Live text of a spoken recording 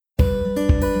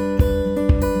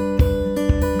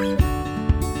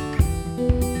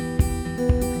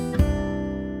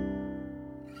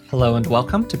Hello and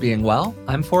welcome to Being Well.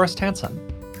 I'm Forrest Hanson.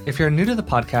 If you're new to the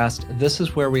podcast, this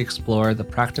is where we explore the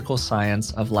practical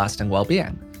science of lasting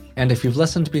well-being. And if you've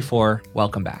listened before,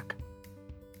 welcome back.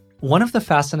 One of the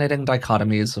fascinating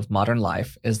dichotomies of modern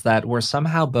life is that we're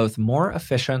somehow both more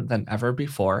efficient than ever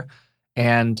before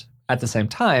and, at the same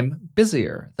time,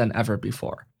 busier than ever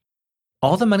before.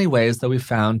 All the many ways that we've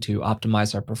found to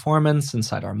optimize our performance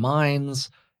inside our minds,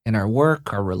 in our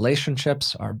work, our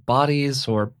relationships, our bodies,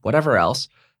 or whatever else,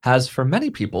 has for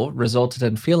many people resulted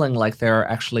in feeling like there are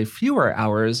actually fewer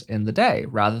hours in the day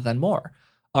rather than more.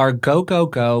 Our go, go,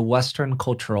 go Western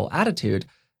cultural attitude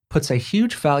puts a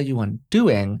huge value on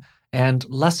doing and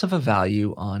less of a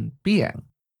value on being.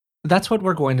 That's what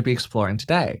we're going to be exploring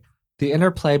today. The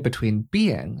interplay between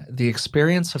being, the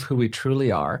experience of who we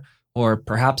truly are, or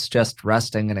perhaps just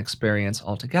resting in experience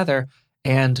altogether,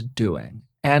 and doing.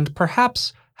 And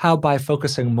perhaps how by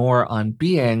focusing more on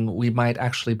being, we might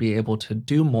actually be able to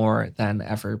do more than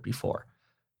ever before.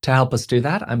 To help us do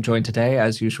that, I'm joined today,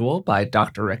 as usual, by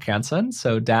Dr. Rick Hanson.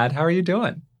 So, Dad, how are you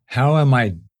doing? How am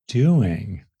I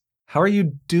doing? How are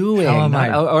you doing? How am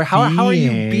I or how are you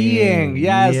being?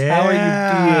 Yes, yeah. How are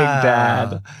you being,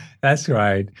 Dad? That's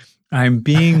right. I'm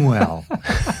being well.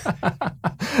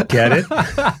 Get it?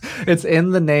 It's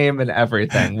in the name and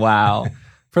everything. Wow.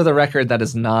 For the record, that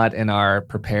is not in our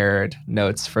prepared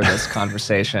notes for this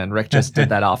conversation. Rick just did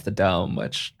that off the dome,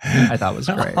 which I thought was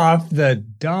great. Off the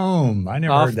dome. I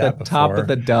never heard that before. Off the top of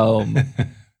the dome.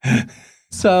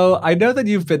 So I know that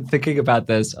you've been thinking about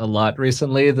this a lot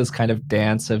recently, this kind of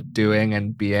dance of doing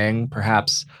and being,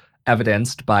 perhaps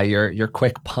evidenced by your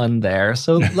quick pun there.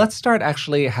 So let's start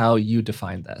actually how you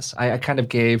define this. I kind of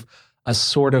gave a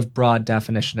sort of broad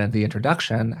definition in the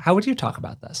introduction. How would you talk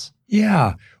about this?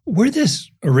 Yeah. Where this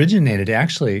originated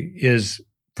actually is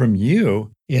from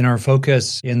you in our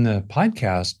focus in the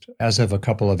podcast as of a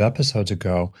couple of episodes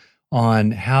ago on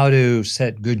how to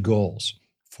set good goals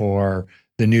for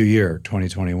the new year,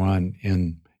 2021,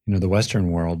 in the Western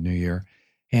world, New Year.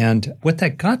 And what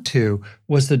that got to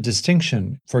was the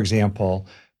distinction, for example,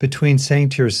 between saying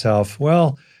to yourself,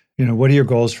 well, what are your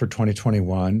goals for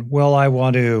 2021? Well, I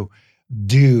want to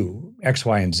do X,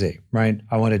 Y, and Z, right?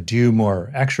 I want to do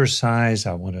more exercise.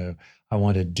 I want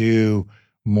to do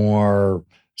more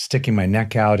sticking my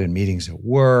neck out in meetings at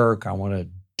work. I want to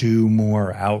do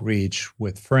more outreach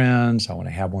with friends. I want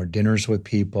to have more dinners with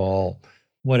people,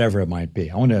 whatever it might be.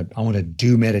 I want to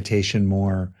do meditation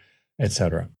more,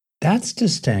 etc. That's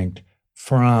distinct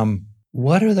from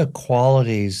what are the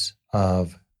qualities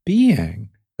of being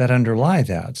that underlie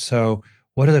that. So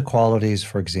what are the qualities,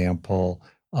 for example,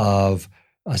 of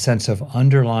a sense of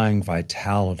underlying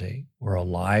vitality or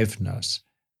aliveness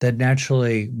that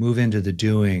naturally move into the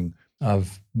doing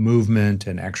of movement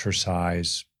and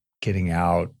exercise, getting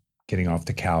out, getting off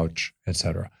the couch,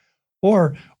 etc.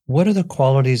 Or what are the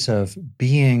qualities of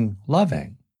being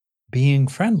loving, being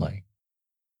friendly,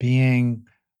 being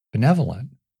benevolent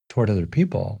toward other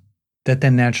people that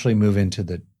then naturally move into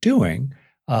the doing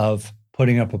of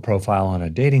putting up a profile on a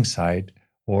dating site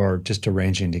or just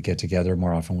arranging to get together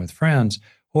more often with friends,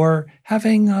 or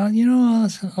having, a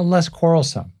less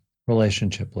quarrelsome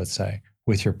relationship, let's say,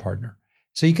 with your partner.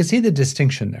 So you can see the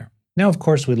distinction there. Now, of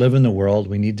course, we live in the world.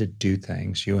 We need to do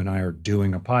things. You and I are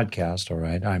doing a podcast, all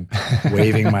right? I'm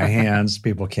waving my hands.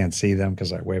 People can't see them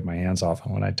because I wave my hands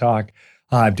often when I talk.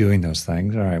 I'm doing those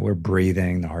things, all right? We're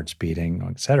breathing, the heart's beating,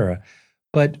 et cetera.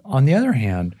 But on the other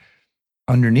hand,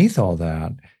 underneath all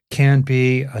that can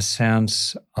be a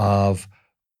sense of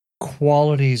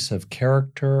qualities of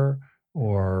character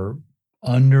or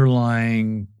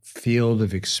underlying field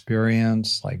of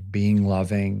experience, like being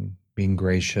loving, being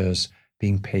gracious,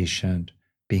 being patient,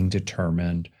 being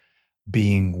determined,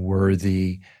 being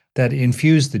worthy, that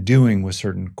infuse the doing with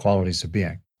certain qualities of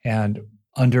being. And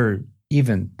under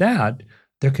even that,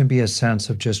 there can be a sense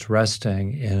of just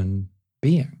resting in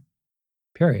being,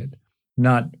 period.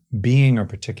 Not being a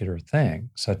particular thing,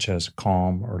 such as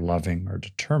calm or loving or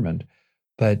determined,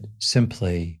 but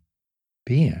simply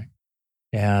being.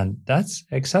 And that's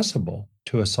accessible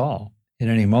to us all in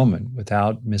any moment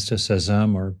without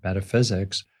mysticism or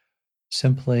metaphysics,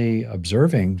 simply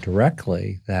observing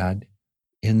directly that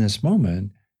in this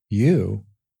moment, you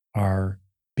are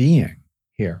being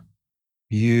here.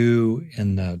 You,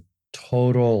 in the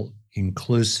total,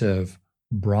 inclusive,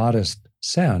 broadest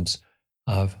sense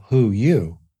of who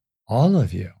you, all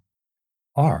of you,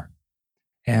 are.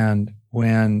 And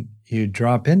when you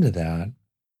drop into that,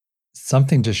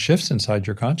 something just shifts inside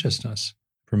your consciousness.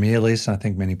 For me, at least, I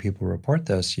think many people report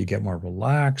this, you get more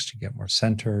relaxed, you get more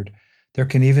centered. There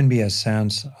can even be a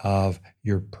sense of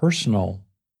your personal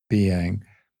being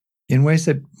in ways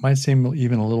that might seem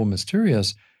even a little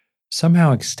mysterious,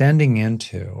 somehow extending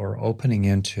into or opening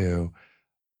into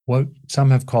what some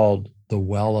have called the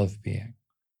well of being,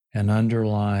 an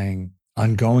underlying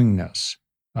ongoingness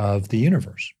of the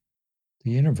universe,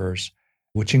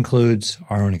 which includes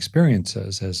our own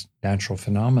experiences as natural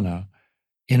phenomena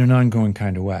in an ongoing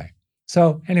kind of way.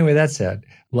 So, anyway, that's it.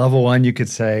 Level one, you could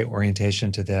say,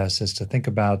 orientation to this is to think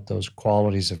about those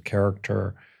qualities of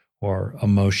character or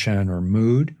emotion or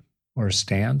mood or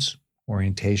stance,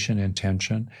 orientation,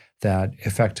 intention that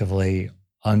effectively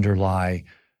underlie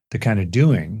the kind of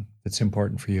doing that's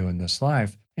important for you in this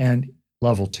life. And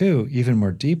level two, even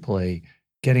more deeply,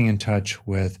 getting in touch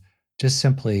with just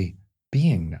simply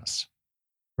beingness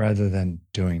rather than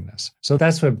doing this. So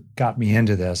that's what got me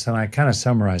into this. And I kind of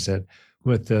summarize it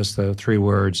with the three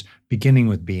words, beginning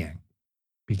with being,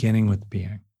 beginning with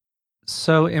being.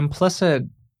 So implicit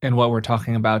in what we're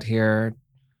talking about here,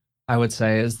 I would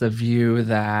say, is the view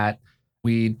that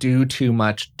we do too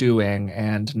much doing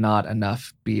and not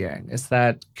enough being. Is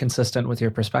that consistent with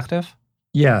your perspective?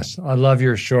 Yes, I love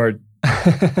your short,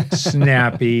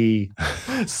 snappy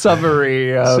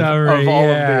summary of all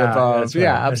of the above. Right.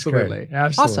 Yeah, absolutely.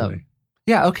 Absolutely. Awesome.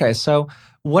 Yeah, okay. So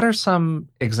what are some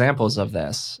examples of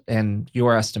this in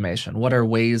your estimation? What are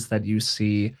ways that you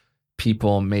see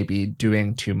people maybe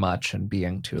doing too much and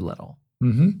being too little?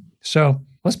 So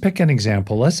let's pick an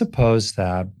example. Let's suppose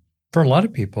that for a lot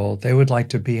of people, they would like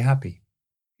to be happy.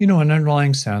 An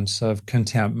underlying sense of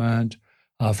contentment.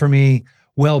 For me,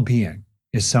 well-being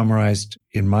is summarized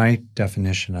in my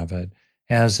definition of it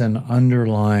as an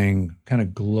underlying kind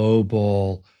of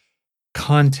global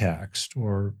context,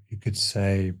 or you could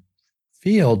say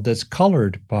field that's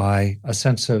colored by a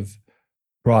sense of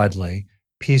broadly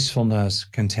peacefulness,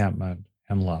 contentment,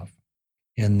 and love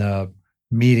in the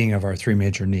meeting of our three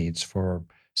major needs for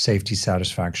safety,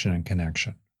 satisfaction, and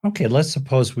connection. Okay, let's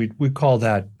suppose we call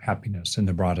that happiness in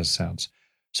the broadest sense.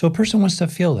 So a person wants to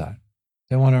feel that.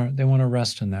 They want to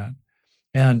rest in that.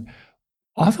 And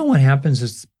often what happens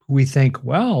is we think,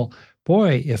 well,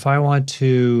 boy, if I want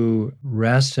to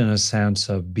rest in a sense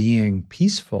of being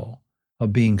peaceful,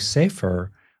 of being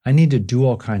safer, I need to do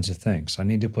all kinds of things. I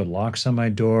need to put locks on my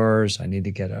doors. I need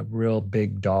to get a real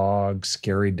big dog,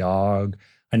 scary dog.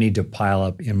 I need to pile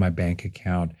up in my bank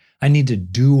account. I need to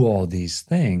do all these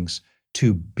things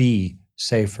to be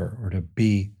safer or to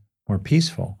be more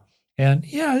peaceful. And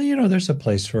yeah, there's a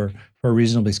place for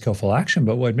reasonably skillful action.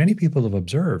 But what many people have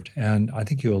observed, and I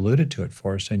think you alluded to it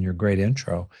for us in your great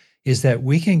intro, is that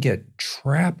we can get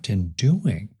trapped in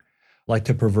doing, like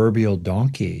the proverbial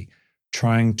donkey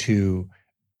trying to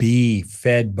be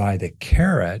fed by the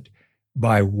carrot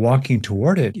by walking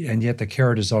toward it. And yet the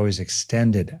carrot is always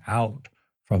extended out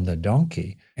from the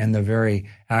donkey. And the very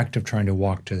act of trying to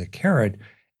walk to the carrot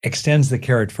extends the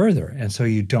carrot further. And so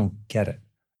you don't get it.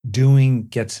 Doing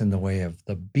gets in the way of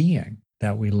the being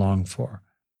that we long for.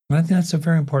 And I think that's a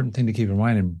very important thing to keep in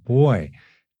mind. And boy,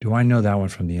 do I know that one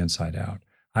from the inside out.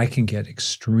 I can get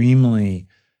extremely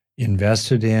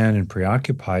invested in and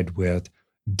preoccupied with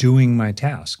doing my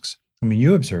tasks. I mean,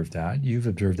 you observed that. You've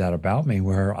observed that about me,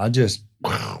 where I'll just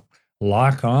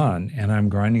lock on and I'm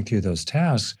grinding through those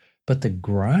tasks. But the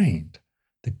grind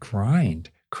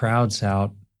crowds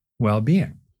out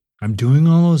well-being. I'm doing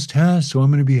all those tasks, so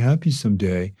I'm going to be happy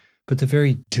someday. But the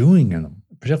very doing of them,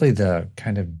 particularly the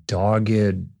kind of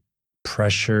dogged,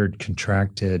 pressured,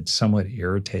 contracted, somewhat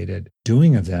irritated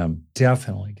doing of them,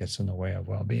 definitely gets in the way of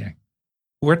well-being.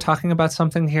 We're talking about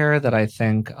something here that I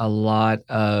think a lot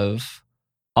of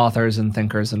authors and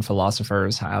thinkers and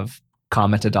philosophers have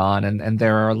commented on, and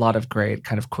there are a lot of great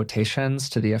kind of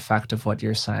quotations to the effect of what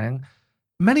you're saying.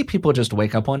 Many people just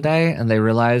wake up one day and they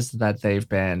realize that they've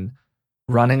been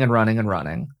running and running and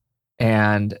running,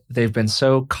 and they've been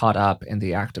so caught up in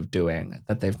the act of doing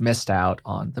that they've missed out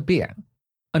on the being.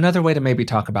 Another way to maybe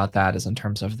talk about that is in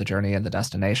terms of the journey and the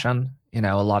destination.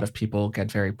 A lot of people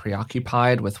get very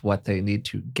preoccupied with what they need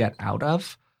to get out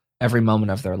of every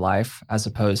moment of their life, as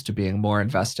opposed to being more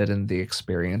invested in the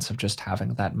experience of just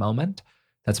having that moment.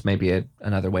 That's maybe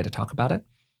another way to talk about it.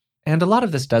 And a lot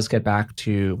of this does get back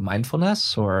to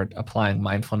mindfulness or applying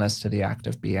mindfulness to the act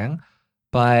of being.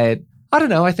 But I don't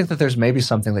know, I think that there's maybe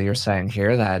something that you're saying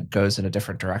here that goes in a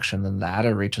different direction than that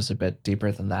or reaches a bit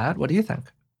deeper than that. What do you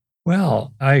think?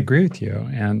 Well, I agree with you.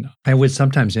 And I would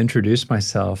sometimes introduce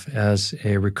myself as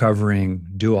a recovering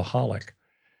doaholic.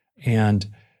 And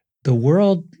the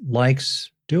world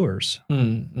likes doers.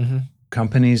 Mm-hmm.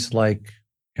 Companies like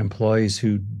employees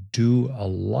who do a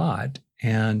lot.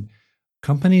 And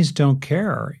companies don't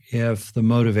care if the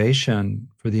motivation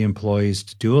for the employees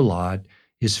to do a lot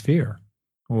is fear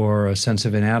or a sense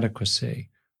of inadequacy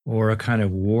or a kind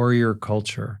of warrior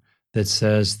culture that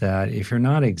says that if you're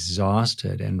not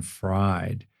exhausted and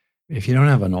fried, if you don't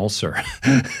have an ulcer,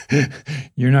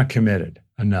 you're not committed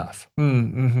enough.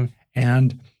 Mm-hmm.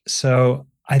 And so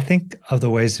I think of the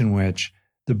ways in which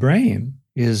the brain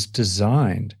is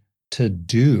designed to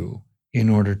do in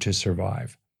order to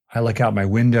survive. I look out my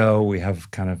window. We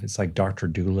have kind of, it's like Dr.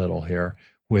 Dolittle here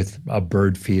with a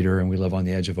bird feeder, and we live on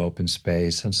the edge of open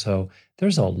space. And so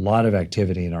there's a lot of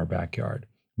activity in our backyard,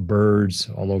 birds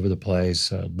all over the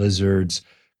place, lizards,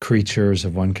 creatures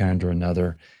of one kind or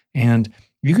another. And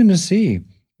you can just see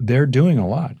they're doing a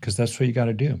lot because that's what you got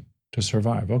to do to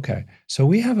survive. Okay. So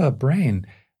we have a brain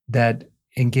that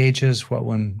engages what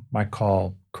one might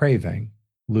call craving,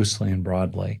 loosely and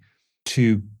broadly,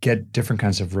 to get different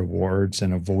kinds of rewards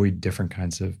and avoid different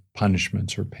kinds of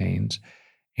punishments or pains,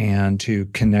 and to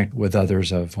connect with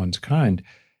others of one's kind.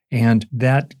 And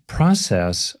that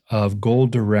process of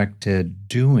goal-directed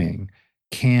doing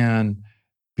can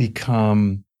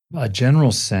become a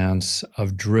general sense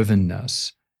of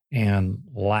drivenness and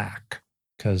lack,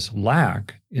 because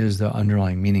lack is the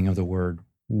underlying meaning of the word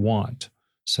want.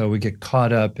 So we get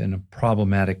caught up in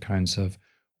problematic kinds of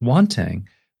wanting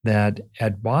that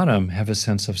at bottom have a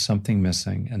sense of something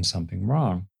missing and something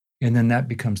wrong. And then that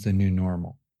becomes the new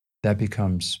normal. That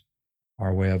becomes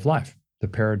our way of life, the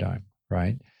paradigm,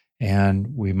 right?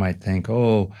 And we might think,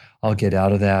 oh, I'll get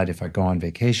out of that if I go on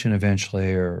vacation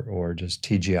eventually, or just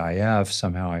TGIF.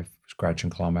 Somehow I scratch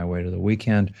and claw my way to the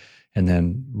weekend and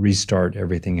then restart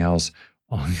everything else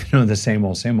on, the same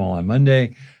old on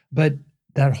Monday. But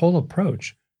that whole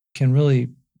approach can really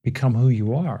become who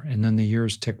you are. And then the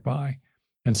years tick by.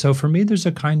 And so for me, there's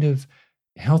a kind of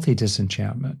healthy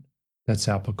disenchantment that's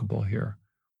applicable here,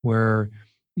 where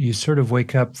you sort of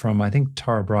wake up from, I think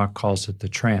Tara Brach calls it the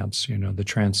trance, the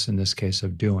trance in this case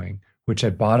of doing, which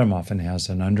at bottom often has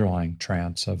an underlying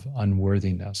trance of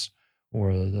unworthiness,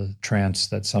 or the trance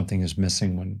that something is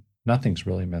missing when nothing's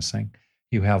really missing.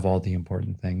 You have all the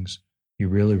important things you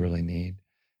really, really need.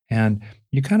 And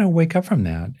you kind of wake up from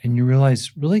that and you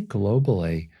realize really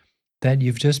globally that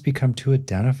you've just become too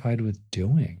identified with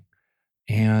doing.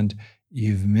 And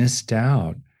you've missed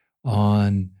out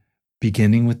on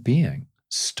beginning with being,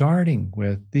 starting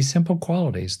with these simple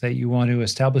qualities that you want to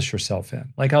establish yourself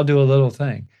in. Like I'll do a little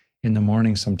thing in the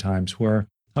morning sometimes where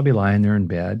I'll be lying there in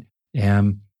bed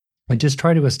and I just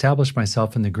try to establish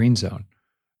myself in the green zone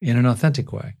in an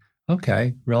authentic way.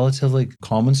 Okay, relatively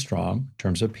calm and strong in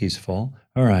terms of peaceful.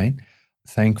 All right,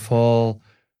 thankful,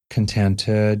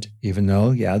 contented, even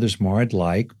though, there's more I'd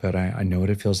like, but I know what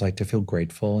it feels like to feel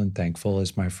grateful and thankful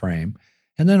is my frame.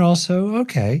 And then also,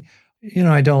 okay,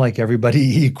 I don't like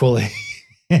everybody equally.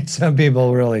 Some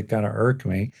people really kind of irk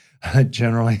me,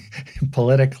 generally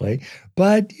politically.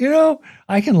 But,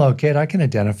 I can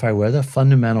identify with a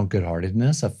fundamental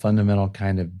good-heartedness, a fundamental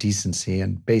kind of decency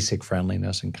and basic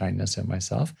friendliness and kindness in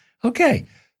myself. Okay,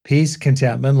 peace,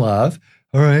 contentment, love.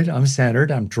 All right, I'm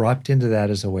centered. I'm dropped into that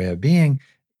as a way of being.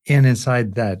 And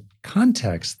inside that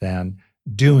context, then,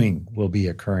 doing will be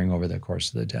occurring over the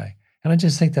course of the day. And I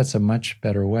just think that's a much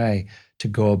better way to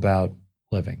go about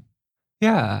living.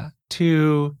 Yeah,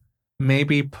 to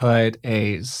maybe put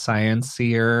a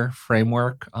sciencier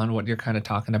framework on what you're kind of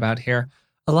talking about here.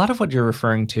 A lot of what you're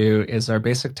referring to is our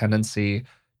basic tendency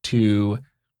to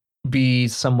be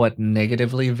somewhat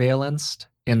negatively valenced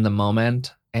in the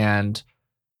moment and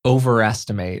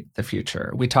overestimate the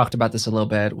future. We talked about this a little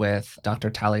bit with Dr.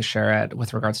 Tali Sharot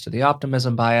with regards to the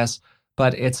optimism bias,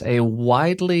 but it's a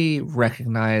widely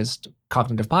recognized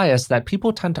cognitive bias that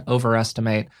people tend to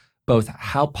overestimate both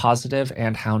how positive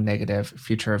and how negative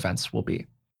future events will be,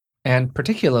 and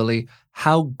particularly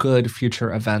how good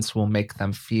future events will make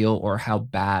them feel or how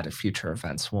bad future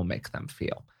events will make them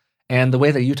feel. And the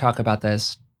way that you talk about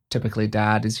this, typically,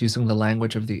 Dad, is using the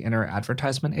language of the inner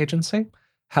advertisement agency.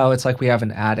 How it's like we have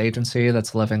an ad agency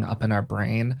that's living up in our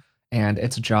brain, and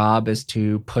its job is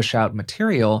to push out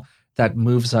material that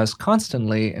moves us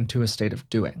constantly into a state of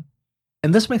doing.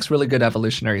 And this makes really good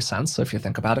evolutionary sense if you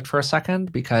think about it for a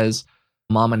second, because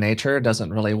Mama Nature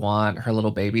doesn't really want her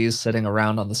little babies sitting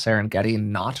around on the Serengeti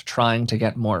not trying to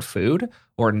get more food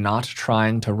or not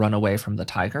trying to run away from the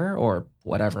tiger or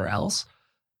whatever else.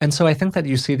 And so I think that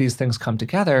you see these things come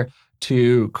together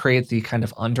to create the kind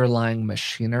of underlying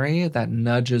machinery that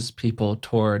nudges people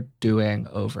toward doing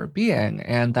over being.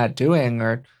 And that doing,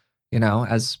 or,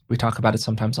 as we talk about it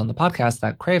sometimes on the podcast,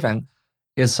 that craving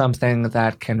is something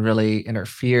that can really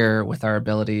interfere with our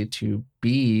ability to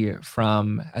be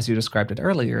from, as you described it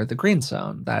earlier, the green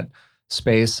zone, that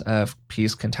space of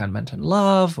peace, contentment, and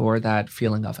love, or that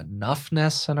feeling of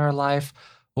enoughness in our life,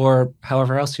 or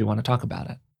however else you want to talk about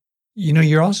it.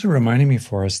 You're also reminding me,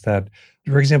 Forrest, that,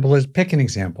 for example, let's pick an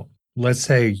example. Let's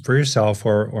say for yourself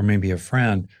or maybe a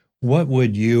friend, what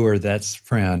would you or that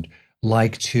friend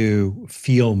like to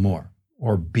feel more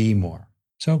or be more?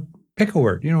 So pick a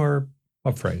word, or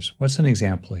a phrase. What's an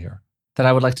example here? That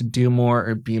I would like to do more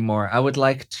or be more. I would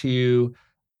like to,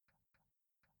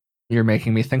 you're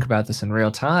making me think about this in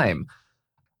real time.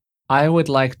 I would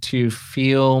like to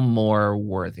feel more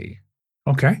worthy.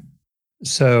 Okay.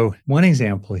 So one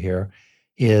example here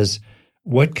is,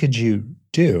 what could you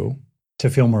do to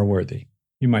feel more worthy?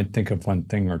 You might think of one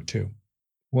thing or two.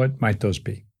 What might those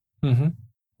be? hmm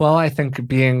Well, I think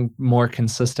being more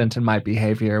consistent in my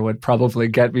behavior would probably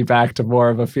get me back to more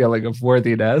of a feeling of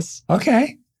worthiness.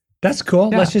 Okay. That's cool.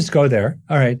 Yeah. Let's just go there.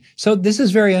 All right. So this is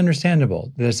very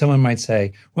understandable that someone might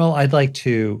say, well, I'd like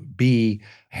to be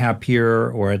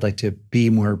happier, or I'd like to be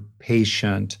more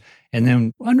patient. And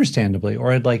then understandably,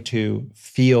 or I'd like to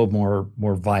feel more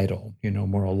vital,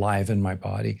 more alive in my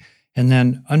body. And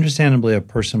then understandably, a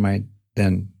person might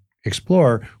then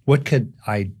explore, what could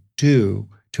I do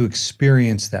to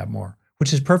experience that more,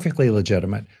 which is perfectly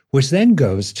legitimate, which then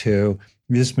goes to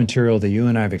this material that you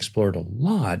and I have explored a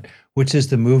lot, which is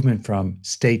the movement from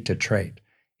state to trait.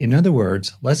 In other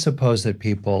words, let's suppose that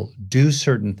people do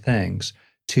certain things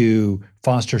to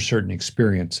foster certain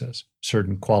experiences,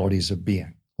 certain qualities of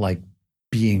being, like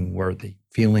being worthy,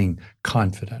 feeling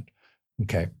confident.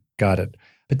 Okay, got it.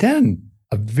 But then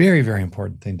a very, very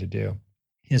important thing to do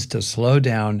is to slow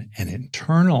down and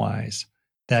internalize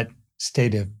that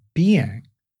state of being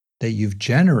that you've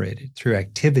generated through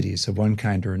activities of one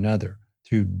kind or another,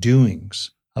 through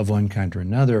doings of one kind or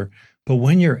another. But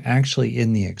when you're actually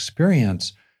in the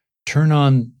experience, turn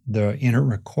on the inner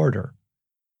recorder,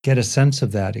 get a sense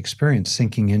of that experience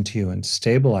sinking into you and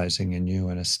stabilizing in you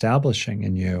and establishing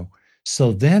in you.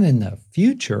 So then in the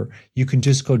future, you can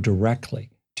just go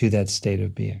directly to that state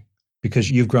of being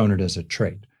because you've grown it as a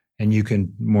trait, and you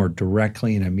can more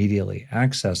directly and immediately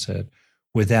access it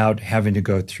without having to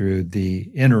go through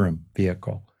the interim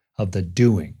vehicle of the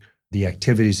doing, the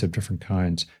activities of different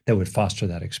kinds that would foster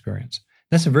that experience.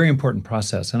 That's a very important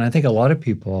process. And I think a lot of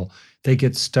people, they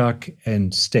get stuck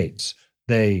in states.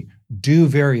 They do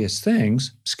various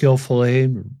things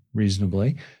skillfully,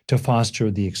 reasonably, to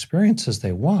foster the experiences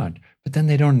they want, but then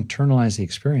they don't internalize the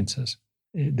experiences.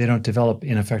 They don't develop,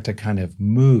 in effect, a kind of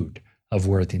mood of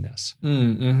worthiness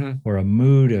or a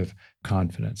mood of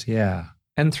confidence. Yeah.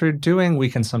 And through doing, we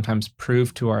can sometimes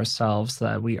prove to ourselves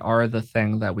that we are the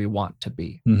thing that we want to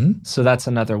be. So that's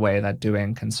another way that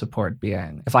doing can support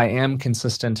being. If I am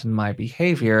consistent in my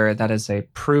behavior, that is a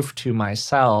proof to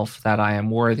myself that I am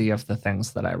worthy of the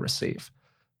things that I receive.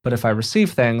 But if I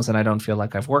receive things and I don't feel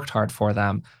like I've worked hard for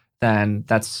them, then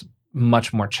that's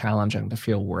much more challenging to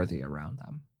feel worthy around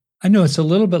them. I know it's a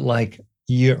little bit like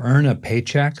you earn a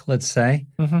paycheck, let's say,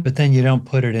 but then you don't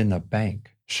put it in the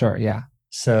bank. Sure, yeah.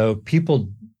 So people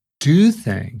do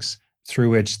things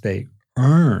through which they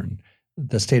earn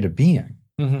the state of being,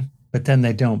 but then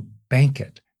they don't bank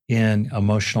it in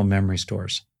emotional memory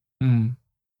stores.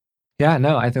 Yeah,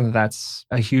 no, I think that's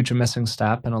a huge missing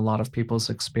step in a lot of people's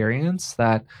experience,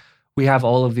 that we have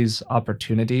all of these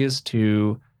opportunities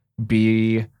to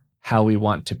be how we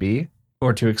want to be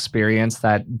or to experience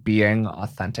that being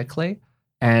authentically,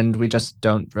 and we just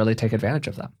don't really take advantage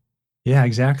of them. Yeah,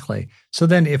 exactly. So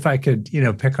then if I could,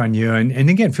 pick on you, and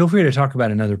again, feel free to talk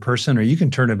about another person, or you can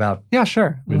turn about Yeah,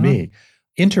 sure. with me.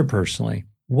 Interpersonally,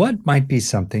 what might be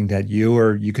something that you,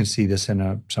 or you can see this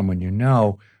in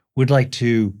someone would like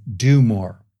to do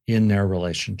more in their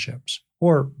relationships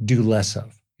or do less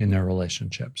of in their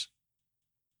relationships?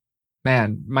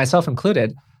 Man, myself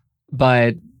included,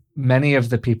 but many of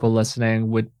the people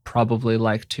listening would probably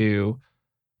like to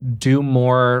do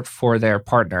more for their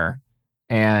partner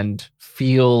and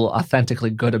feel authentically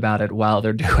good about it while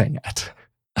they're doing it.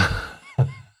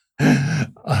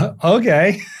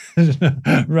 Okay.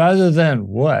 Rather than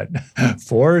what?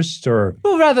 Forced or?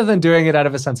 Well, rather than doing it out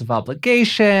of a sense of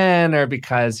obligation or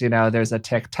because, there's a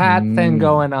tic-tac thing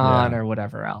going on or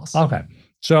whatever else. Okay.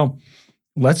 So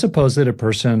let's suppose that a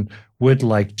person would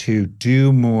like to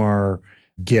do more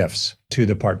gifts to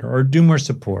the partner, or do more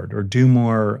support, or do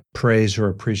more praise or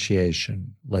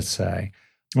appreciation, let's say.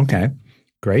 Okay,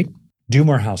 great. Do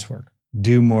more housework,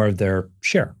 do more of their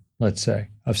share, let's say,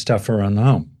 of stuff around the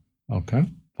home. Okay,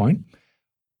 point.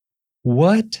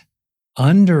 What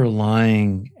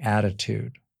underlying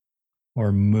attitude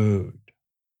or mood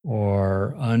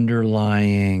or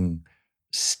underlying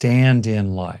stand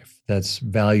in life that's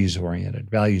values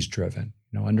oriented, values driven,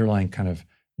 underlying kind of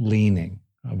leaning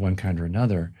of one kind or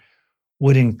another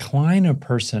would incline a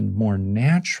person more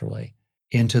naturally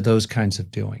into those kinds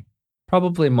of doing?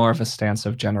 Probably more of a stance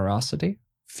of generosity.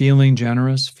 Feeling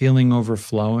generous, feeling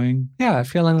overflowing. Yeah,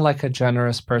 feeling like a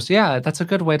generous person. Yeah, that's a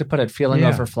good way to put it. Feeling Yeah.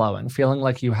 overflowing, feeling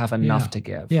like you have enough to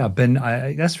give. Yeah,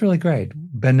 that's really great.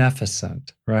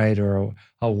 Beneficent, right? Or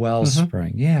a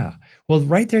wellspring. Yeah. Well,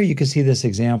 right there, you can see this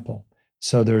example.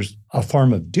 So there's a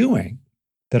form of doing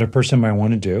that a person might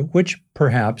want to do, which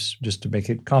perhaps, just to make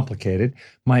it complicated,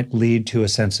 might lead to a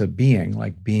sense of being,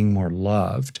 like being more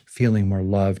loved, feeling more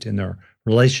loved in their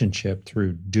relationship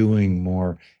through doing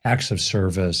more acts of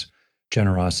service,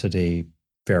 generosity,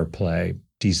 fair play,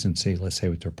 decency, let's say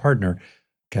with their partner.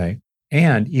 Okay.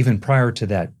 And even prior to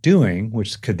that doing,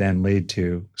 which could then lead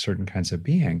to certain kinds of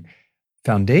being,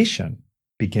 foundation,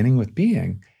 beginning with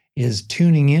being, is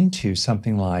tuning into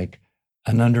something like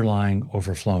an underlying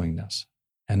overflowingness,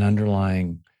 an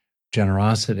underlying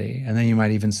generosity. And then you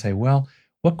might even say, well,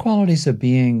 what qualities of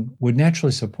being would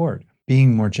naturally support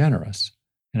being more generous?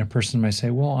 And a person might say,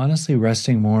 well, honestly,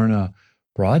 resting more in a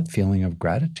broad feeling of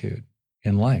gratitude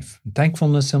in life,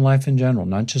 thankfulness in life in general,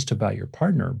 not just about your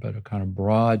partner, but a kind of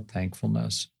broad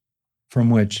thankfulness from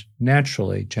which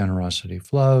naturally generosity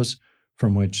flows,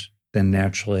 from which then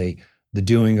naturally the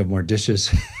doing of more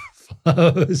dishes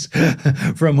flows,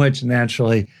 from which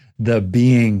naturally the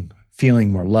being, feeling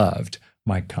more loved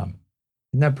might come.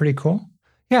 Isn't that pretty cool?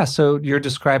 Yeah, so you're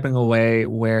describing a way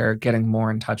where getting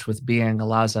more in touch with being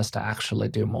allows us to actually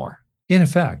do more. In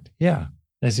effect, yeah,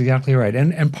 that's exactly right.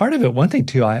 And part of it, one thing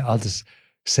too, I'll just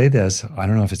say this, I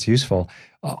don't know if it's useful.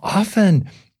 Often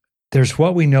there's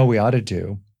what we know we ought to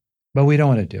do, but we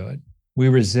don't want to do it. We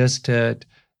resist it.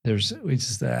 We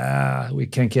just, we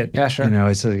can't get, Yeah, sure.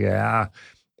 It's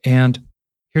And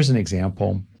here's an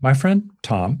example. My friend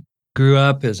Tom grew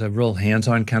up as a real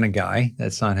hands-on kind of guy.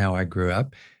 That's not how I grew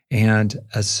up. And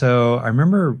so I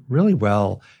remember really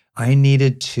well, I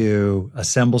needed to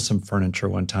assemble some furniture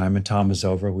one time, and Tom was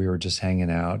over. We were just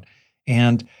hanging out.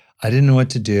 And I didn't know what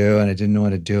to do, and I didn't know how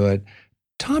to do it.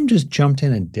 Tom just jumped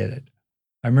in and did it.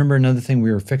 I remember another thing,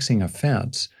 we were fixing a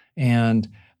fence, and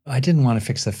I didn't want to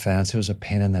fix the fence. It was a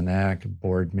pain in the neck, it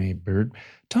bored me.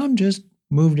 Tom just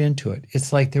moved into it.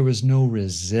 It's like there was no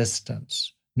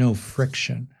resistance, no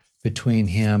friction between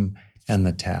him and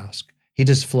the task. He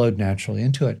just flowed naturally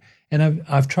into it. And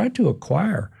I've tried to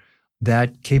acquire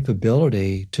that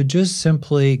capability to just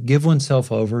simply give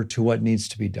oneself over to what needs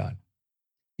to be done.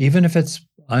 Even if it's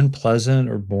unpleasant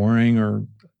or boring or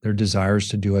their desires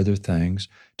to do other things,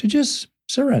 to just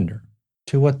surrender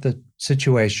to what the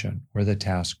situation or the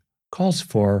task calls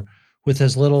for with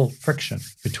as little friction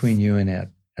between you and it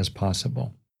as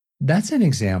possible. That's an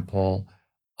example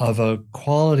of a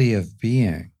quality of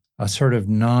being, a sort of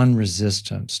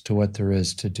non-resistance to what there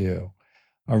is to do,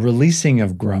 a releasing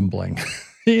of grumbling,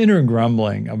 inner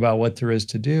grumbling about what there is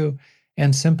to do,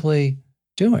 and simply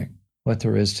doing what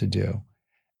there is to do.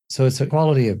 So it's a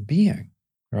quality of being,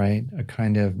 right? A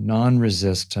kind of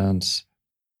non-resistance,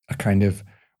 a kind of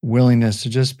willingness to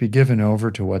just be given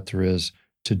over to what there is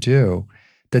to do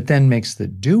that then makes the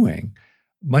doing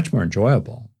much more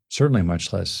enjoyable, certainly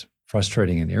much less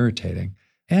frustrating and irritating.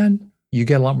 And you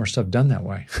get a lot more stuff done that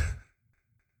way.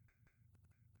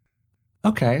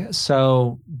 Okay,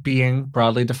 so being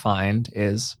broadly defined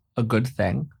is a good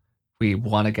thing. We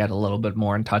want to get a little bit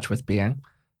more in touch with being.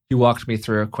 You walked me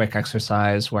through a quick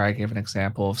exercise where I gave an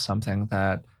example of something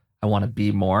that I want to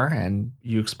be more, and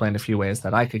you explained a few ways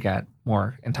that I could get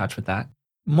more in touch with that.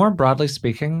 More broadly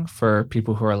speaking, for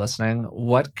people who are listening,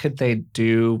 what could they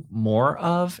do more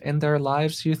of in their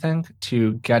lives, you think,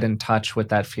 to get in touch with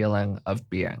that feeling of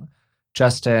being,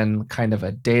 just in kind of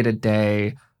a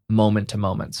day-to-day,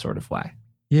 moment-to-moment sort of way?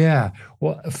 Yeah.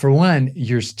 Well, for one,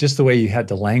 you're just the way you had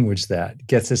to language that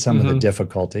gets at some of the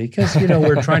difficulty because,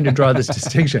 we're trying to draw this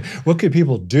distinction. What could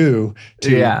people do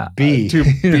to be? To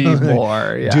be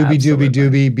more. Yeah, doobie, doobie,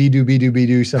 doobie, be doobie, doobie,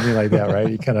 do, something like that, right?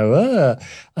 You kind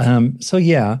of, so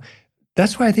yeah,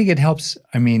 that's why I think it helps,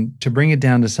 to bring it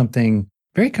down to something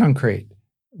very concrete,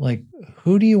 like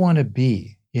who do you want to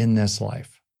be in this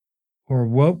life? Or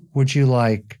what would you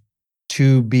like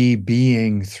to be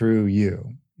being through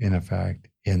you, in effect,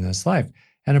 in this life?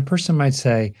 And a person might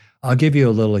say, I'll give you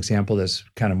a little example that's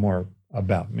kind of more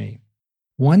about me.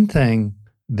 One thing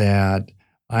that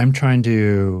I'm trying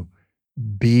to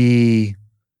be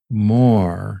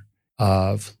more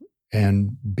of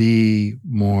and be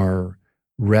more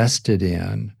rested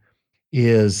in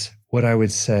is what I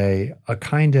would say a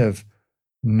kind of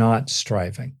not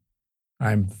striving.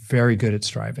 I'm very good at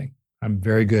striving. I'm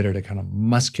very good at a kind of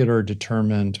muscular,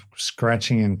 determined,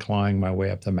 scratching and clawing my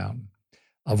way up the mountain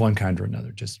of one kind or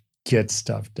another, just get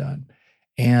stuff done.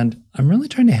 And I'm really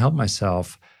trying to help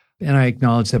myself And I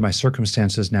acknowledge that my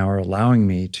circumstances now are allowing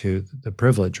me to the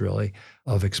privilege, really,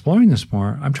 of exploring this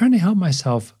more. I'm trying to help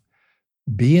myself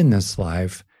be in this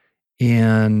life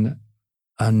in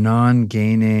a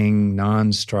non-gaining,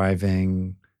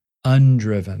 non-striving,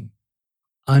 undriven,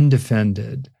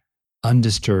 undefended,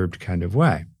 undisturbed kind of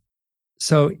way.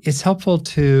 So it's helpful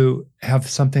to have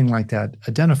something like that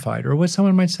identified. Or what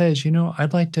someone might say is,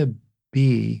 I'd like to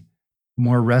be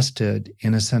more rested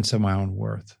in a sense of my own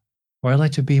worth. Or I'd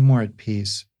like to be more at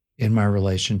peace in my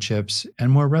relationships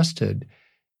and more rested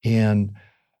in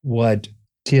what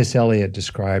T.S. Eliot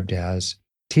described as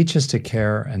teach us to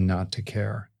care and not to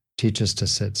care. Teach us to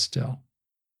sit still,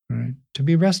 right? To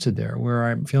be rested there, where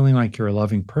I'm feeling like you're a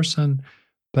loving person,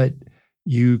 but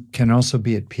you can also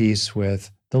be at peace with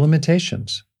the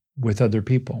limitations with other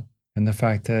people and the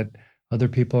fact that other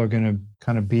people are going to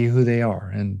kind of be who they are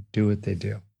and do what they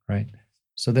do, right?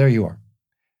 So there you are.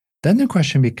 Then the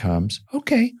question becomes,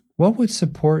 okay, what would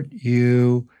support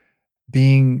you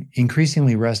being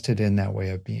increasingly rested in that way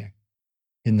of being?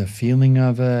 In the feeling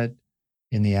of it,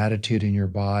 in the attitude in your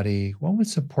body, what would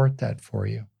support that for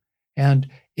you? And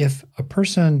if a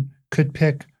person could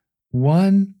pick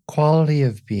one quality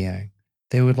of being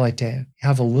they would like to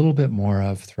have a little bit more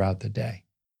of throughout the day,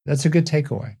 that's a good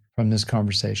takeaway from this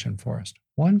conversation, Forrest.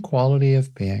 One quality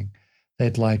of being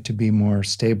they'd like to be more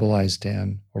stabilized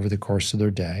in over the course of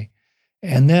their day,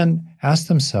 and then ask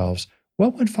themselves,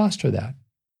 what would foster that?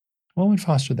 What would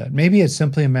foster that? Maybe it's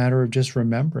simply a matter of just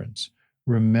remembrance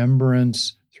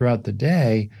throughout the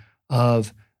day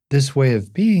of this way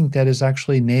of being that is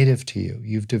actually native to you.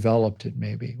 You've developed it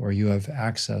maybe, or you have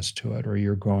access to it, or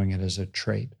you're growing it as a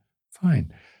trait.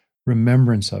 Fine.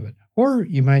 Remembrance of it. Or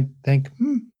you might think,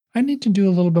 I need to do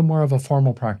a little bit more of a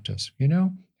formal practice.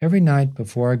 Every night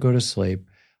before I go to sleep,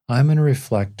 I'm going to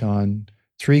reflect on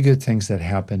 3 good things that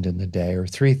happened in the day, or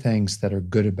 3 things that are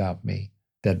good about me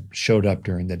that showed up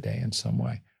during the day in some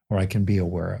way, or I can be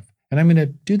aware of. And I'm going to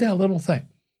do that little thing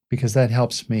because that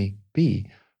helps me be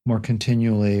more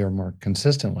continually or more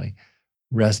consistently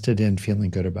rested in feeling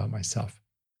good about myself.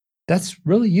 That's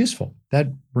really useful.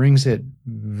 That brings it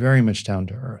very much down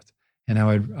to earth. And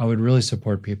I would really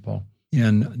support people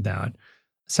in that.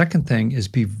 Second thing is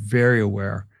be very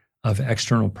aware of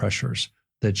external pressures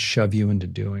that shove you into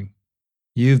doing.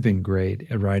 You've been great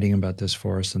at writing about this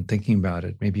for us and thinking about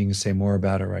it. Maybe you can say more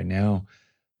about it right now.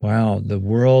 Wow, the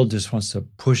world just wants to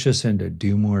push us into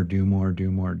do more, do more, do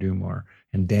more, do more,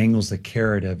 and dangles the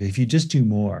carrot of if you just do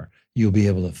more, you'll be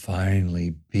able to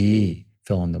finally be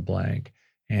fill in the blank.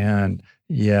 And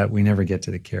yet we never get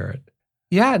to the carrot.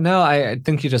 Yeah, no, I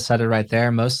think you just said it right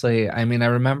there. Mostly, I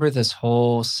remember this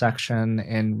whole section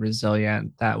in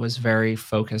Resilient that was very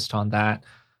focused on that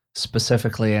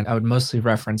specifically, and I would mostly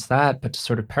reference that, but to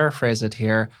sort of paraphrase it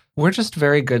here, we're just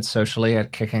very good socially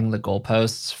at kicking the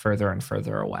goalposts further and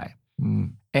further away.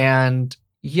 And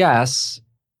yes,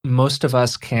 most of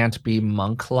us can't be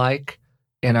monk-like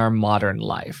in our modern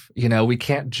life. We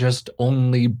can't just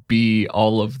only be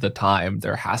all of the time.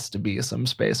 There has to be some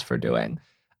space for doing.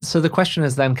 So the question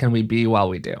is then, can we be while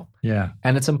we do? Yeah.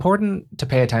 And it's important to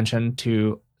pay attention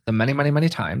to the many, many, many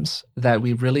times that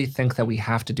we really think that we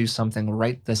have to do something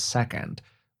right this second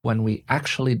when we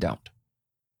actually don't.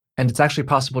 And it's actually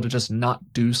possible to just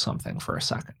not do something for a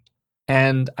second.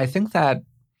 And I think that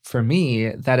for me,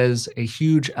 that is a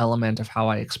huge element of how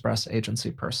I express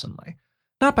agency personally.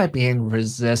 Not by being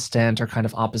resistant or kind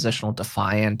of oppositional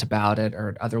defiant about it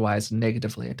or otherwise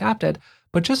negatively adapted,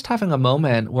 but just having a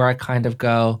moment where I kind of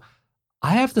go,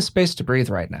 I have the space to breathe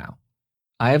right now.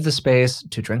 I have the space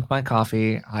to drink my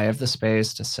coffee. I have the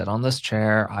space to sit on this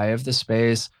chair. I have the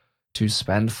space to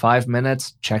spend 5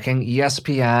 minutes checking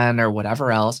ESPN or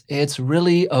whatever else. It's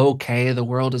really okay. The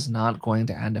world is not going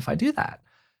to end if I do that.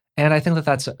 And I think that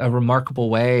that's a remarkable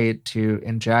way to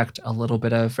inject a little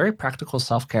bit of very practical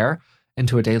self-care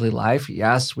into a daily life.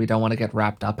 Yes, we don't want to get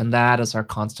wrapped up in that as our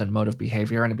constant mode of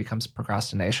behavior and it becomes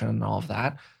procrastination and all of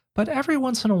that. But every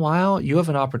once in a while, you have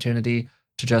an opportunity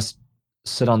to just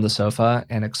sit on the sofa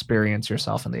and experience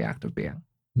yourself in the act of being.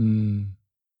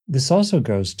 This also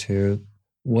goes to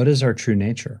what is our true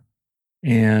nature?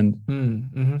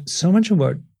 And so much of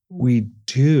what we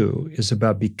do is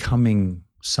about becoming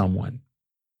someone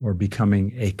or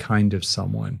becoming a kind of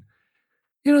someone.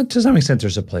 To some extent,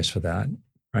 there's a place for that.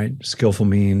 Right? Skillful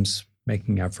means,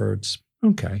 making efforts.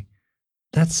 Okay.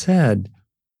 That said,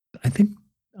 I think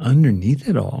underneath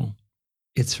it all,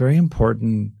 it's very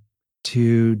important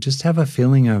to just have a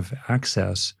feeling of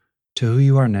access to who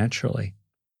you are naturally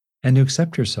and to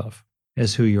accept yourself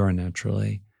as who you are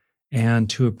naturally and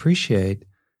to appreciate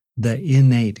the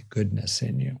innate goodness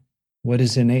in you. What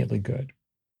is innately good?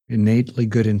 innately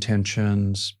good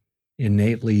intentions,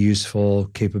 innately useful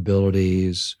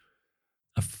capabilities,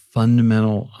 a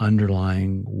fundamental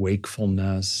underlying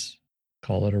wakefulness,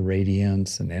 call it a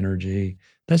radiance and energy.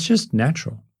 That's just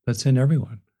natural. That's in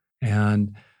everyone.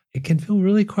 And it can feel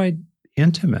really quite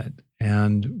intimate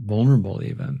and vulnerable,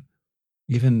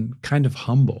 even kind of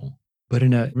humble, but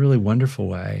in a really wonderful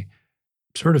way,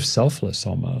 sort of selfless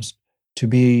almost, to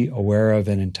be aware of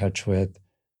and in touch with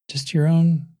just your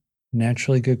own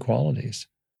naturally good qualities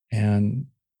and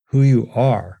who you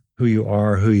are, who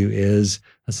you is.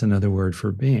 That's another word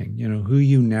for being, who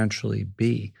you naturally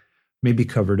be, maybe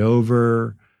covered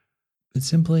over, but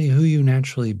simply who you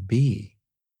naturally be,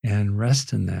 and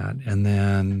rest in that, and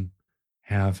then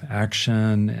have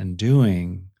action and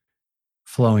doing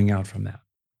flowing out from that.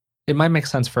 It might make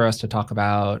sense for us to talk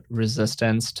about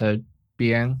resistance to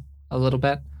being a little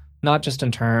bit, not just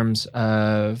in terms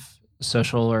of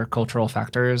social or cultural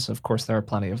factors. Of course, there are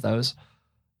plenty of those,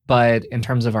 but in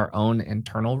terms of our own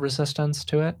internal resistance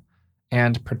to it,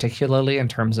 and particularly in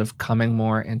terms of coming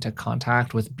more into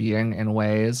contact with being in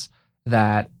ways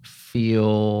that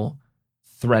feel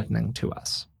threatening to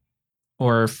us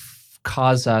or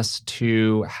cause us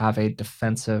to have a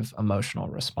defensive emotional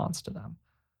response to them.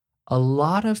 A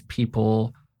lot of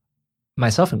people,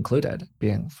 myself included,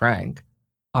 being frank,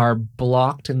 are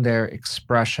blocked in their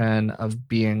expression of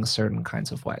being certain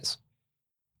kinds of ways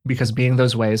because being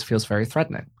those ways feels very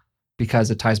threatening, because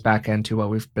it ties back into what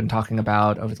we've been talking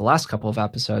about over the last couple of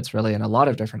episodes, really in a lot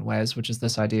of different ways, which is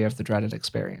this idea of the dreaded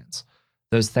experience.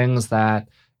 Those things that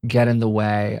get in the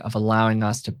way of allowing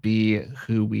us to be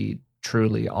who we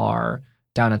truly are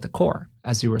down at the core,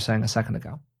 as you were saying a second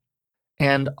ago.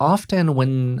 And often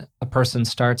when a person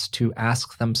starts to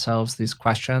ask themselves these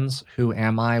questions, who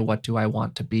am I? What do I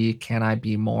want to be? Can I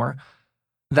be more?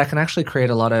 That can actually create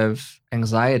a lot of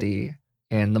anxiety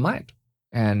in the mind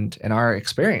and in our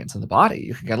experience in the body.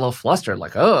 You can get a little flustered,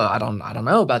 like, oh, I don't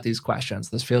know about these questions.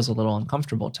 This feels a little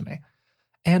uncomfortable to me.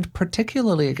 And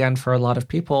particularly, again, for a lot of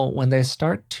people, when they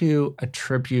start to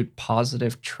attribute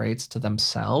positive traits to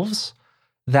themselves,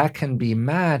 that can be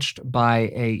matched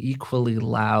by a equally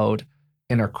loud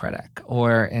inner critic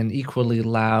or an equally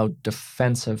loud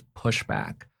defensive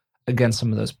pushback against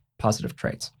some of those positive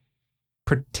traits,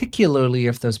 particularly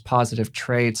if those positive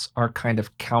traits are kind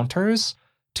of counters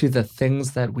to the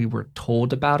things that we were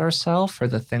told about ourselves or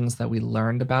the things that we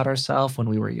learned about ourselves when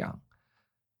we were young.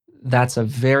 That's a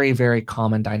very, very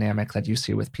common dynamic that you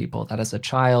see with people, that as a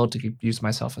child, to use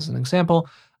myself as an example,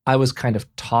 I was kind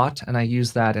of taught, and I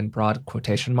use that in broad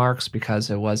quotation marks because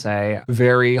it was a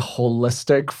very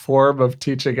holistic form of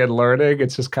teaching and learning.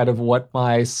 It's just kind of what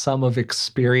my sum of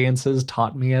experiences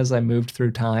taught me as I moved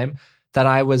through time, that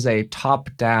I was a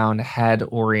top-down,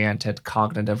 head-oriented,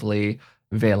 cognitively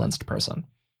valenced person.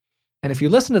 And if you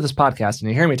listen to this podcast and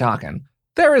you hear me talking,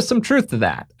 there is some truth to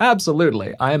that.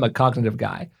 Absolutely. I am a cognitive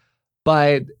guy.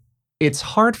 But it's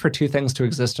hard for two things to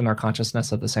exist in our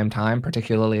consciousness at the same time,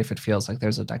 particularly if it feels like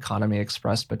there's a dichotomy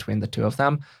expressed between the two of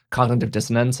them. Cognitive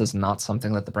dissonance is not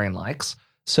something that the brain likes.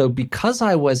 So because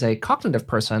I was a cognitive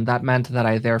person, that meant that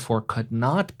I therefore could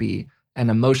not be an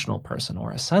emotional person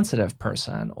or a sensitive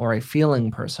person or a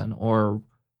feeling person or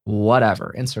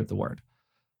whatever, insert the word.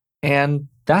 And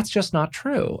that's just not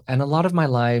true. And a lot of my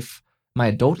life, my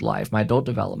adult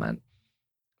development,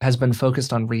 has been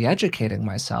focused on re-educating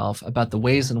myself about the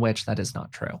ways in which that is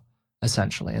not true,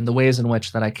 essentially, and the ways in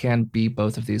which that I can be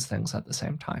both of these things at the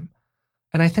same time.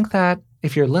 And I think that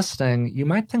if you're listening, you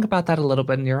might think about that a little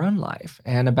bit in your own life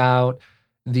and about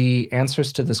the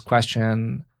answers to this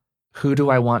question, who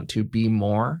do I want to be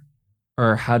more?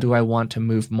 Or how do I want to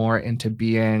move more into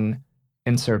being,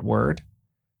 insert word,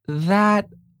 that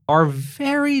are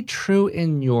very true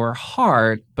in your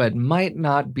heart, but might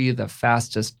not be the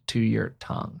fastest to your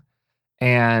tongue.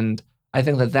 And I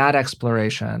think that that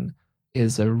exploration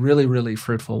is a really, really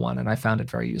fruitful one. And I found it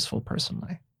very useful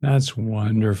personally. That's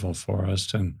wonderful,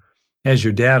 Forrest. And as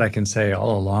your dad, I can say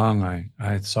all along,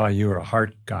 I saw you were a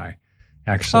heart guy,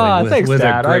 actually. Thanks, with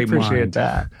Dad. A great I appreciate mind.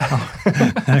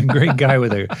 that. A great guy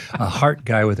with a heart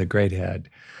guy with a great head.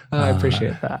 I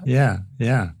appreciate that.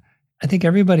 Yeah. I think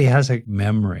everybody has a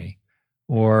memory,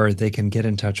 or they can get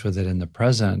in touch with it in the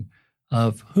present,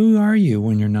 of who are you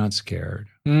when you're not scared?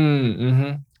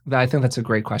 Mm-hmm. I think that's a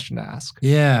great question to ask.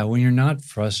 Yeah, when you're not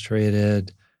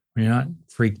frustrated, when you're not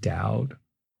freaked out,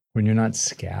 when you're not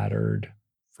scattered,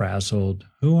 frazzled,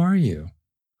 who are you?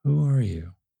 Who are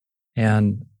you?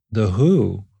 And the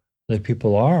who that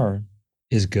people are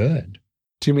is good.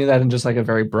 Do you mean that in just like a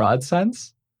very broad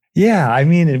sense? Yeah, I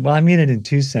mean it. Well, I mean it in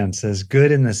two senses.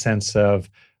 Good in the sense of,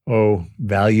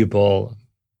 valuable,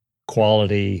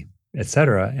 quality,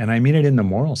 etc. And I mean it in the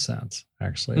moral sense,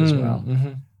 actually, as well.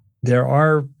 Mm-hmm. There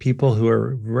are people who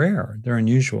are rare, they're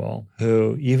unusual,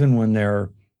 who, even when they're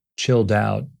chilled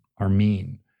out, are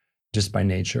mean just by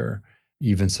nature,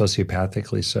 even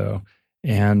sociopathically so.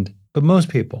 But most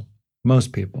people,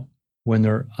 when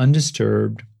they're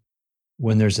undisturbed,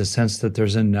 when there's a sense that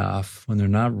there's enough, when they're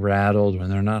not rattled, when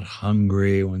they're not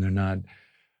hungry, when they're not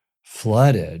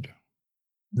flooded,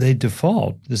 they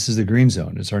default. This is the green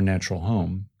zone, it's our natural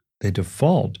home. They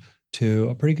default to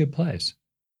a pretty good place.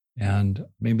 And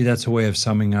maybe that's a way of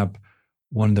summing up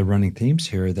one of the running themes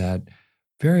here, that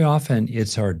very often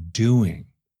it's our doing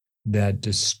that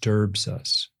disturbs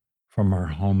us from our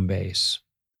home base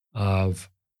of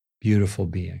beautiful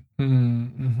being.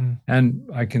 Mm-hmm. And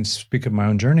I can speak of my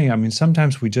own journey. I mean,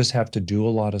 sometimes we just have to do a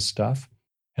lot of stuff,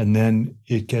 and then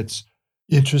it gets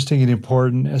interesting and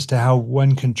important as to how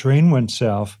one can train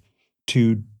oneself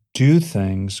to do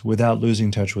things without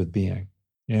losing touch with being.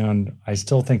 And I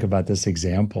still think about this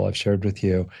example I've shared with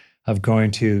you of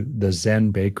going to the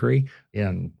Zen Bakery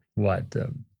in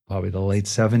probably the late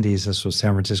 70s. This was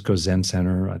San Francisco Zen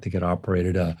Center. I think it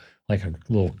operated like a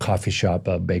little coffee shop,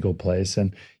 a bagel place.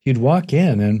 And you'd walk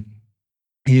in and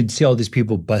you'd see all these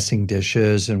people bussing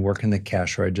dishes and working the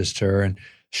cash register and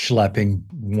schlepping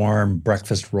warm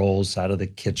breakfast rolls out of the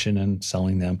kitchen and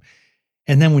selling them.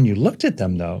 And then when you looked at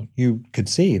them, though, you could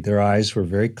see their eyes were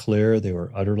very clear. They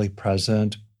were utterly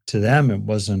present. To them, it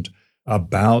wasn't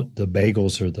about the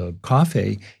bagels or the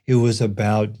coffee. It was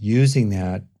about using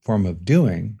that form of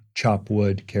doing, chop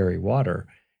wood, carry water,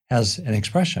 as an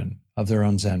expression of their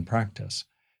own Zen practice.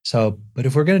 So, but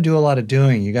if we're going to do a lot of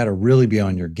doing, you got to really be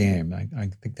on your game.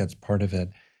 I think that's part of it.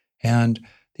 And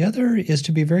the other is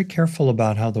to be very careful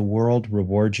about how the world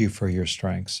rewards you for your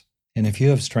strengths. And if you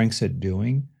have strengths at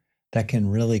doing, that can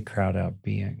really crowd out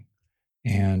being.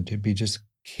 And to be just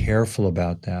careful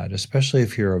about that, especially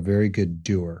if you're a very good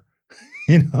doer.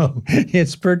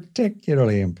 It's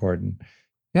particularly important.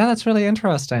 Yeah, that's really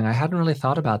interesting. I hadn't really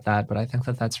thought about that, but I think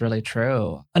that that's really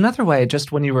true. Another way,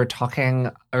 just when you were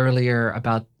talking earlier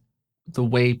about the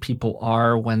way people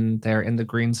are when they're in the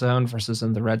green zone versus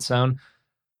in the red zone,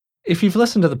 if you've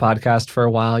listened to the podcast for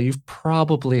a while, you've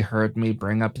probably heard me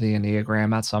bring up the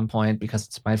Enneagram at some point because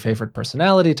it's my favorite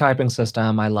personality typing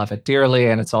system. I love it dearly,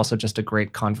 and it's also just a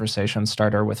great conversation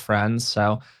starter with friends.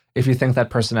 So if you think that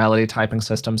personality typing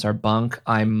systems are bunk,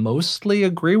 I mostly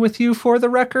agree with you for the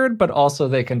record, but also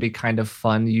they can be kind of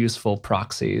fun, useful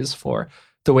proxies for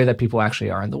the way that people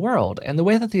actually are in the world. And the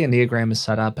way that the Enneagram is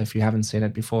set up, if you haven't seen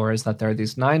it before, is that there are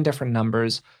these 9 different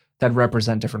numbers that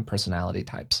represent different personality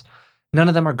types. None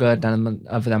of them are good, none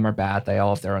of them are bad. They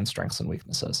all have their own strengths and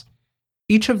weaknesses.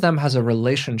 Each of them has a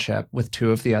relationship with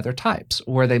 2 of the other types,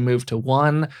 where they move to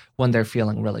one when they're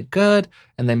feeling really good,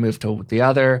 and they move to the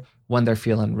other when they're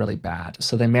feeling really bad.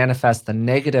 So they manifest the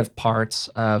negative parts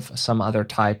of some other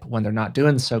type when they're not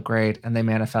doing so great, and they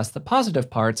manifest the positive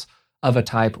parts of a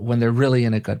type when they're really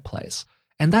in a good place.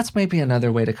 And that's maybe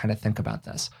another way to kind of think about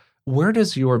this. Where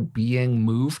does your being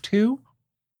move to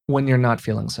when you're not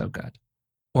feeling so good?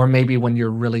 Or maybe when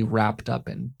you're really wrapped up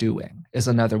in doing is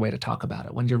another way to talk about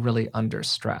it. When you're really under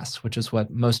stress, which is what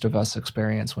most of us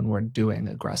experience when we're doing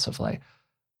aggressively.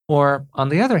 Or on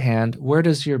the other hand, where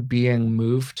does your being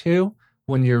move to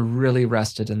when you're really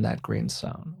rested in that green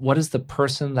zone? What is the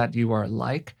person that you are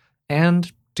like? And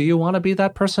do you want to be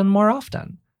that person more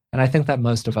often? And I think that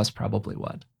most of us probably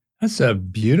would. That's a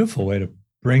beautiful way to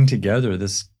bring together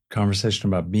this conversation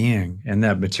about being and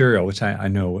that material, which I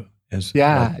know is.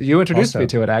 Yeah, you introduced me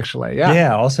to it, actually.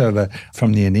 Yeah, also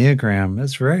from the Enneagram.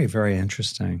 That's very, very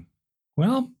interesting.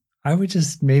 Well, I would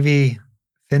just maybe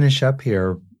finish up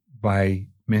here by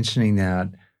mentioning that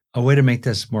a way to make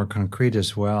this more concrete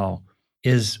as well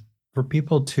is for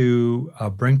people to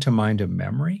bring to mind a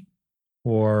memory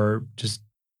or just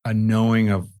a knowing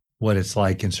of what it's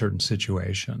like in certain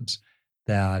situations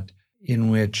that in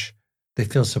which they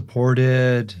feel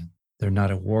supported, they're not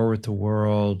at war with the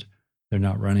world, they're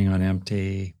not running on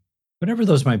empty, whatever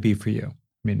those might be for you.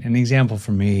 I mean, an example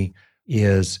for me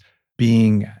is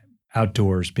being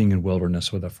outdoors, being in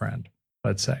wilderness with a friend,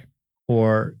 let's say,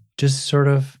 or just sort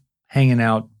of hanging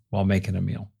out while making a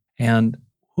meal. And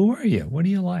who are you? What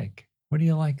do you like? What do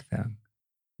you like then?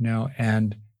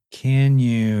 And can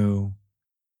you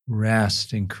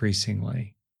rest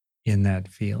increasingly in that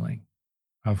feeling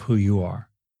of who you are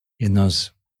in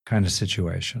those kind of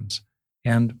situations?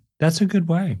 And that's a good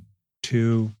way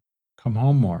to come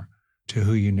home more to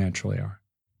who you naturally are.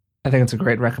 I think it's a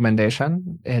great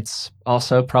recommendation. It's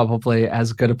also probably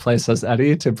as good a place as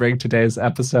any to bring today's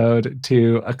episode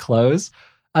to a close.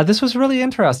 This was really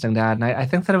interesting, Dad, and I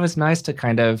think that it was nice to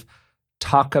kind of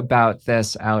talk about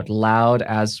this out loud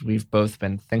as we've both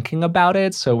been thinking about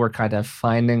it. So we're kind of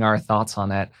finding our thoughts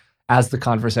on it as the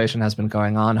conversation has been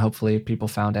going on. Hopefully people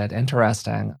found it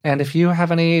interesting. And if you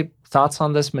have any thoughts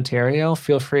on this material,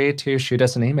 feel free to shoot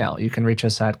us an email. You can reach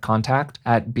us at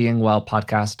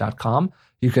contact@beingwellpodcast.com.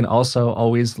 You can also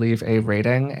always leave a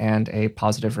rating and a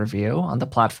positive review on the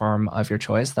platform of your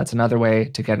choice. That's another way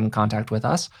to get in contact with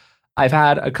us. I've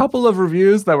had a couple of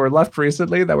reviews that were left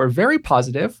recently that were very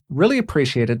positive, really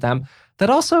appreciated them, that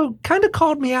also kind of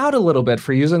called me out a little bit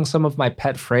for using some of my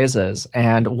pet phrases.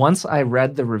 And once I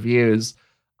read the reviews,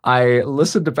 I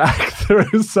listened back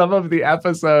through some of the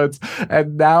episodes,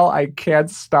 and now I can't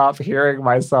stop hearing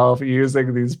myself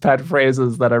using these pet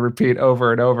phrases that I repeat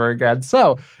over and over again.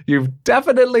 So you've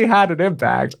definitely had an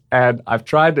impact, and I've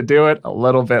tried to do it a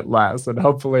little bit less, and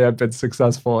hopefully I've been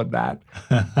successful in that.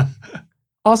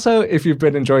 Also, if you've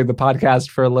been enjoying the podcast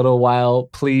for a little while,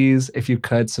 please, if you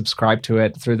could, subscribe to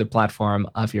it through the platform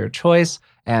of your choice.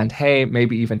 And hey,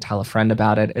 maybe even tell a friend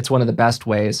about it. It's one of the best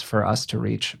ways for us to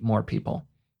reach more people.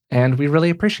 And we really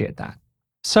appreciate that.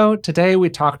 So today we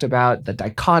talked about the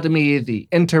dichotomy, the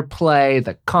interplay,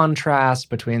 the contrast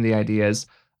between the ideas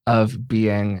of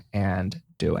being and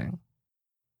doing.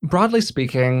 Broadly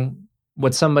speaking,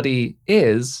 what somebody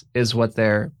is what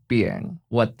they're being.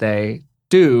 What they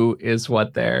do is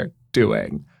what they're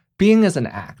doing. Being is an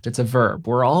act. It's a verb.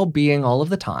 We're all being all of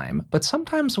the time, but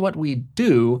sometimes what we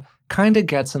do kind of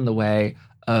gets in the way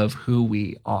of who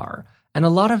we are. And a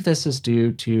lot of this is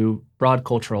due to broad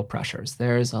cultural pressures.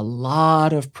 There's a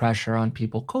lot of pressure on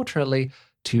people culturally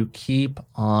to keep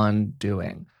on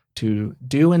doing, to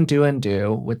do and do and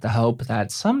do with the hope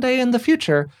that someday in the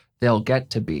future, they'll get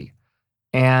to be.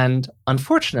 And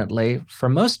unfortunately, for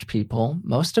most people,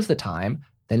 most of the time,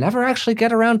 they never actually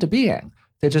get around to being.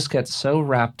 They just get so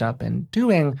wrapped up in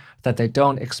doing that they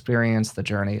don't experience the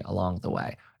journey along the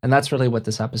way. And that's really what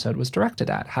this episode was directed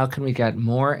at. How can we get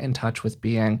more in touch with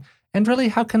being? And really,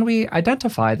 how can we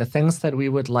identify the things that we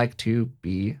would like to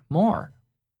be more?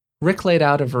 Rick laid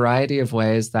out a variety of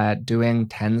ways that doing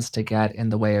tends to get in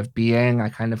the way of being. I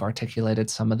kind of articulated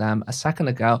some of them a second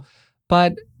ago.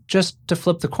 But just to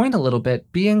flip the coin a little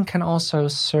bit, being can also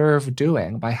serve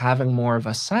doing by having more of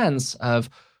a sense of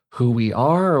who we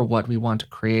are or what we want to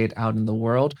create out in the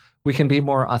world. We can be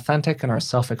more authentic in our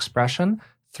self-expression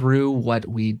through what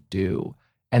we do.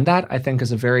 And that, I think,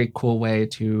 is a very cool way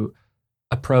to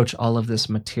approach all of this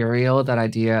material, that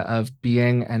idea of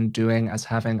being and doing as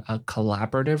having a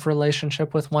collaborative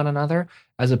relationship with one another,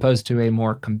 as opposed to a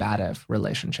more combative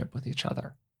relationship with each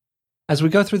other. As we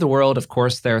go through the world, of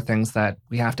course, there are things that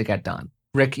we have to get done.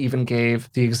 Rick even gave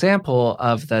the example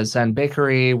of the Zen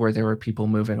bakery where there were people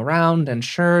moving around, and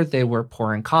sure, they were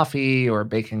pouring coffee or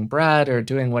baking bread or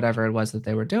doing whatever it was that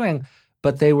they were doing,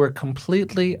 but they were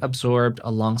completely absorbed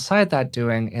alongside that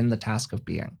doing in the task of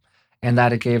being. And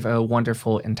that it gave a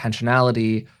wonderful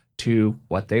intentionality to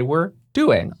what they were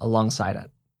doing alongside it.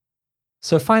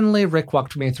 So finally, Rick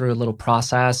walked me through a little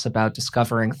process about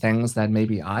discovering things that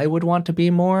maybe I would want to be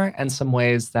more and some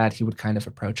ways that he would kind of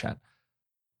approach it.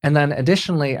 And then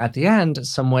additionally, at the end,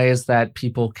 some ways that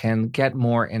people can get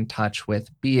more in touch with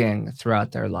being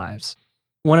throughout their lives.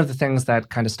 One of the things that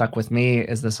kind of stuck with me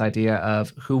is this idea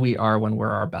of who we are when we're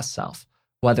our best self.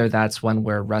 Whether that's when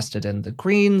we're rested in the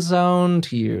green zone,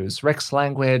 to use Rick's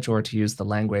language, or to use the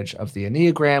language of the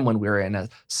Enneagram, when we're in a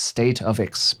state of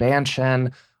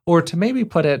expansion, or to maybe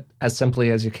put it as simply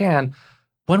as you can,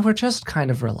 when we're just kind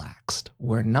of relaxed.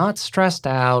 We're not stressed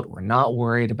out. We're not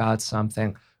worried about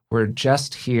something. We're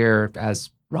just here, as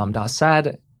Ram Dass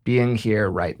said, being here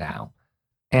right now.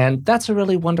 And that's a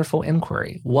really wonderful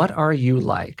inquiry. What are you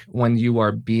like when you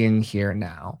are being here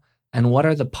now? And what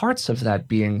are the parts of that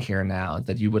being here now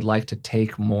that you would like to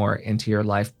take more into your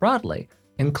life broadly,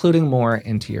 including more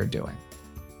into your doing?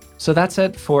 So that's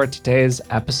it for today's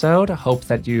episode. I hope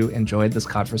that you enjoyed this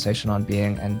conversation on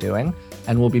being and doing,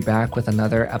 and we'll be back with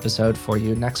another episode for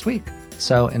you next week.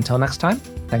 So until next time,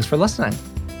 thanks for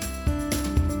listening.